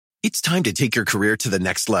It's time to take your career to the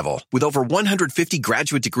next level. With over 150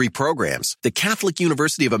 graduate degree programs, the Catholic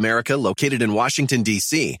University of America, located in Washington,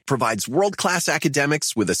 D.C., provides world-class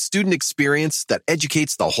academics with a student experience that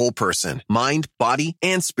educates the whole person, mind, body,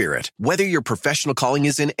 and spirit. Whether your professional calling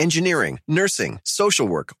is in engineering, nursing, social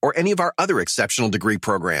work, or any of our other exceptional degree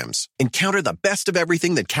programs, encounter the best of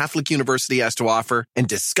everything that Catholic University has to offer and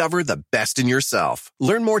discover the best in yourself.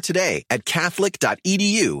 Learn more today at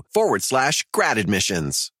catholic.edu/grad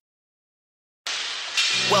admissions.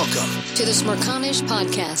 Welcome to the Smerconish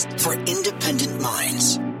Podcast for independent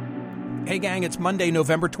minds. Hey gang, it's Monday,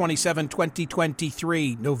 November 27,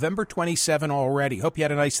 2023. November 27 already. Hope you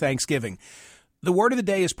had a nice Thanksgiving. The word of the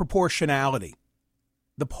day is proportionality.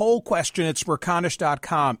 The poll question at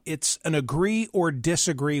Smerconish.com, it's an agree or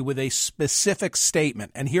disagree with a specific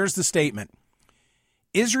statement. And here's the statement.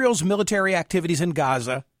 Israel's military activities in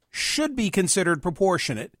Gaza should be considered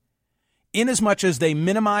proportionate, inasmuch as they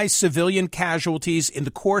minimize civilian casualties in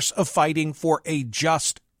the course of fighting for a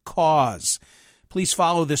just cause. Please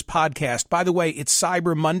follow this podcast. By the way, it's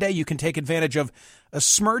Cyber Monday. You can take advantage of a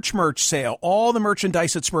Smerch merch sale. All the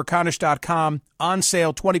merchandise at Smerconish.com on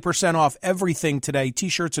sale, 20% off everything today.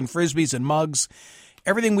 T-shirts and Frisbees and mugs.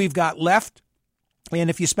 Everything we've got left. And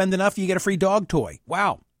if you spend enough, you get a free dog toy.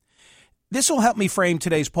 Wow. This will help me frame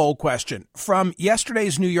today's poll question. From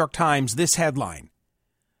yesterday's New York Times, this headline.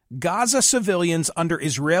 Gaza civilians under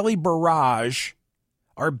Israeli barrage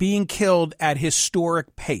are being killed at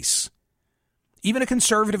historic pace. Even a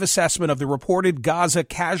conservative assessment of the reported Gaza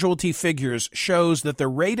casualty figures shows that the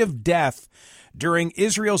rate of death during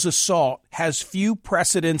Israel's assault has few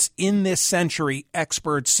precedents in this century,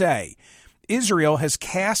 experts say. Israel has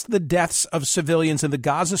cast the deaths of civilians in the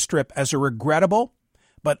Gaza Strip as a regrettable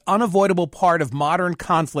but unavoidable part of modern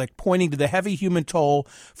conflict, pointing to the heavy human toll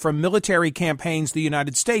from military campaigns the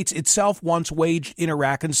United States itself once waged in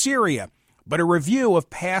Iraq and Syria. But a review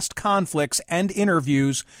of past conflicts and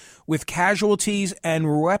interviews with casualties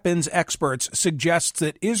and weapons experts suggests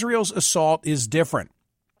that Israel's assault is different.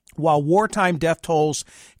 While wartime death tolls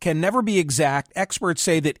can never be exact, experts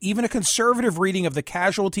say that even a conservative reading of the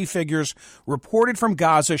casualty figures reported from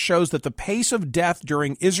Gaza shows that the pace of death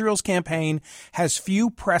during Israel's campaign has few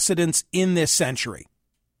precedents in this century.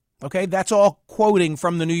 Okay, that's all quoting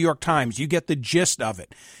from the New York Times. You get the gist of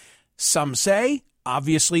it. Some say,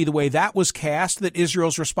 obviously the way that was cast, that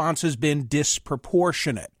Israel's response has been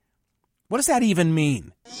disproportionate. What does that even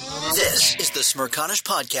mean? This is the Smerconish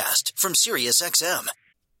Podcast from SiriusXM.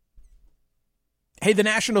 Hey, the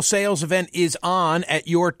national sales event is on at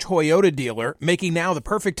your Toyota dealer, making now the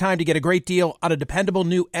perfect time to get a great deal on a dependable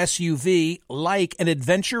new SUV like an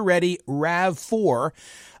adventure-ready RAV4.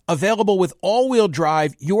 Available with all-wheel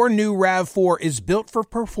drive, your new RAV4 is built for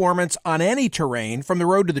performance on any terrain, from the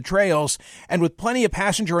road to the trails, and with plenty of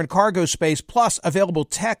passenger and cargo space, plus available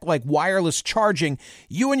tech like wireless charging,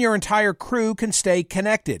 you and your entire crew can stay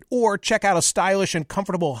connected. Or check out a stylish and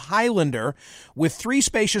comfortable Highlander with 3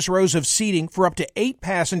 spacious rows of seating for up to 8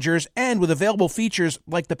 passengers and with available features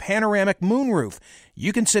like the panoramic moonroof.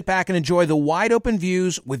 You can sit back and enjoy the wide-open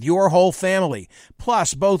views with your whole family.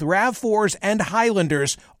 Plus, both RAV4s and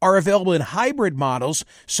Highlanders are available in hybrid models,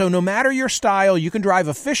 so no matter your style, you can drive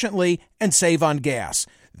efficiently and save on gas.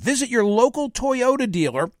 Visit your local Toyota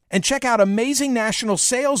dealer and check out amazing national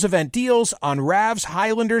sales event deals on RAVs,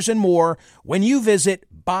 Highlanders, and more when you visit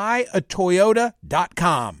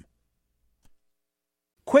buyatoyota.com.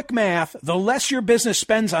 Quick math, the less your business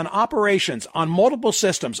spends on operations, on multiple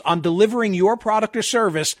systems, on delivering your product or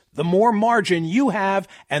service, the more margin you have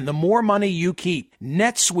and the more money you keep.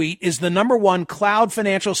 NetSuite is the #1 cloud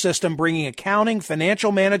financial system bringing accounting,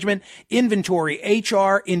 financial management, inventory,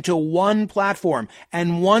 HR into one platform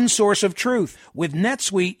and one source of truth. With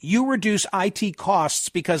NetSuite, you reduce IT costs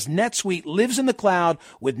because NetSuite lives in the cloud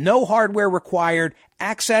with no hardware required,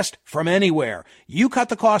 accessed from anywhere. You cut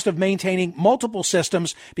the cost of maintaining multiple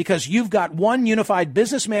systems because you've got one unified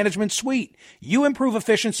business management suite. You improve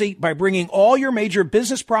efficiency by bringing all your major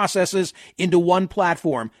business processes into one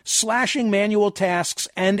platform, slashing manual tasks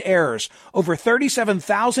and errors. Over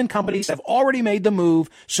 37,000 companies have already made the move,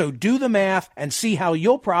 so do the math and see how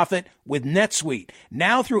you'll profit with NetSuite.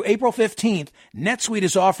 Now through April 15th, NetSuite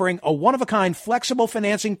is offering a one-of-a-kind flexible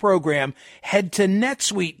financing program. Head to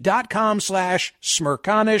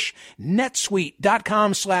netsuite.com/Smerconish,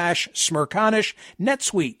 netsuite.com/Smerconish,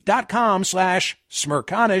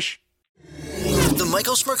 netsuite.com/Smerconish. The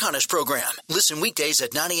Michael Smerconish Program. Listen weekdays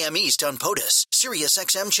at 9 a.m. East on POTUS,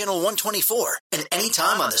 SiriusXM Channel 124, and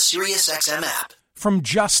anytime on the SiriusXM app. From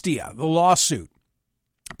Justia, the lawsuit.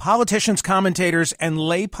 Politicians, commentators, and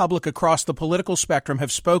lay public across the political spectrum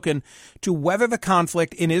have spoken to whether the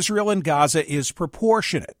conflict in Israel and Gaza is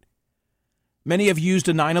proportionate. Many have used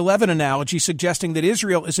a 9/11 analogy, suggesting that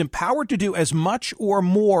Israel is empowered to do as much or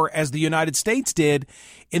more as the United States did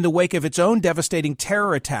in the wake of its own devastating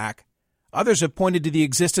terror attack. Others have pointed to the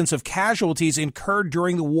existence of casualties incurred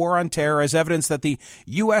during the war on terror as evidence that the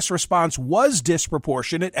U.S. response was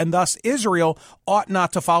disproportionate, and thus Israel ought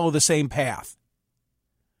not to follow the same path.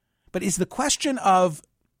 But is the question of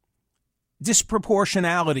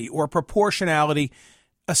disproportionality or proportionality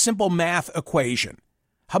a simple math equation?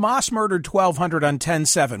 Hamas murdered 1,200 on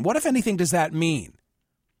 10/7. What, if anything, does that mean?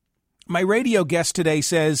 My radio guest today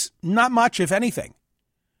says, not much, if anything.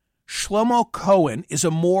 Shlomo Cohen is a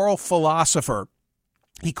moral philosopher.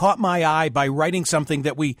 He caught my eye by writing something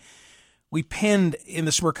that we pinned in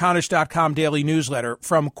the Smerconish.com daily newsletter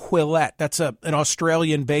from Quillette. That's an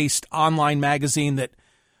Australian-based online magazine that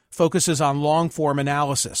focuses on long-form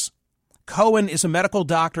analysis. Cohen is a medical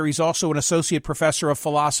doctor. He's also an associate professor of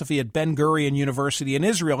philosophy at Ben-Gurion University in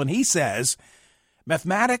Israel, and he says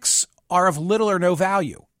mathematics are of little or no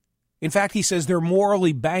value. In fact, he says they're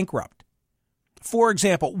morally bankrupt. For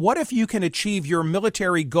example, what if you can achieve your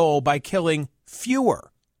military goal by killing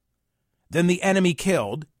fewer than the enemy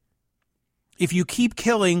killed? If you keep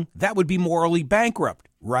killing, that would be morally bankrupt,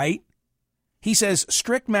 right? He says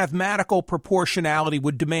strict mathematical proportionality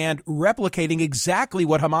would demand replicating exactly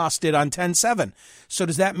what Hamas did on 10/7. So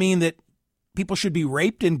does that mean that people should be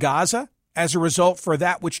raped in Gaza as a result for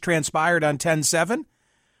that which transpired on 10/7?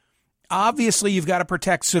 Obviously, you've got to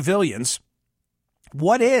protect civilians.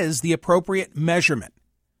 What is the appropriate measurement?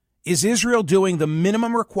 Is Israel doing the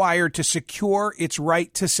minimum required to secure its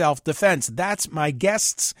right to self-defense? That's my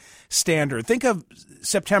guest's standard. Think of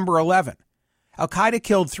September 11. Al-Qaeda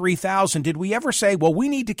killed 3,000. Did we ever say, well, we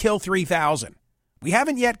need to kill 3,000? We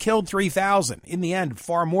haven't yet killed 3,000. In the end,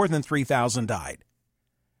 far more than 3,000 died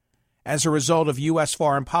as a result of U.S.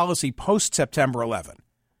 foreign policy post-September 11.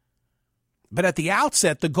 But at the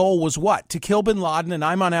outset, the goal was what? To kill bin Laden and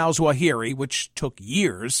Ayman al-Zawahiri, which took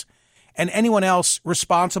years, and anyone else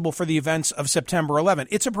responsible for the events of September 11.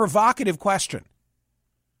 It's a provocative question.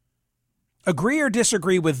 Agree or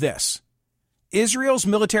disagree with this? Israel's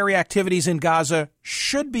military activities in Gaza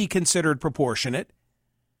should be considered proportionate,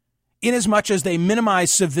 inasmuch as they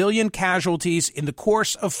minimize civilian casualties in the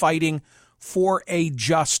course of fighting for a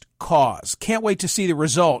just cause. Can't wait to see the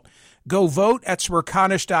result. Go vote at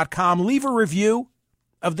Smerconish.com. Leave a review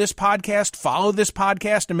of this podcast, follow this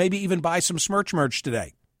podcast, and maybe even buy some Smerch merch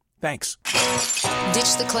today. Thanks.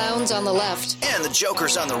 Ditch the clowns on the left and the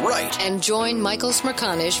jokers on the right. and join Michael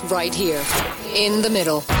Smerconish right here in the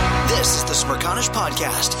middle. This is the Smerconish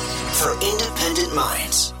Podcast for independent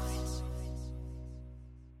minds.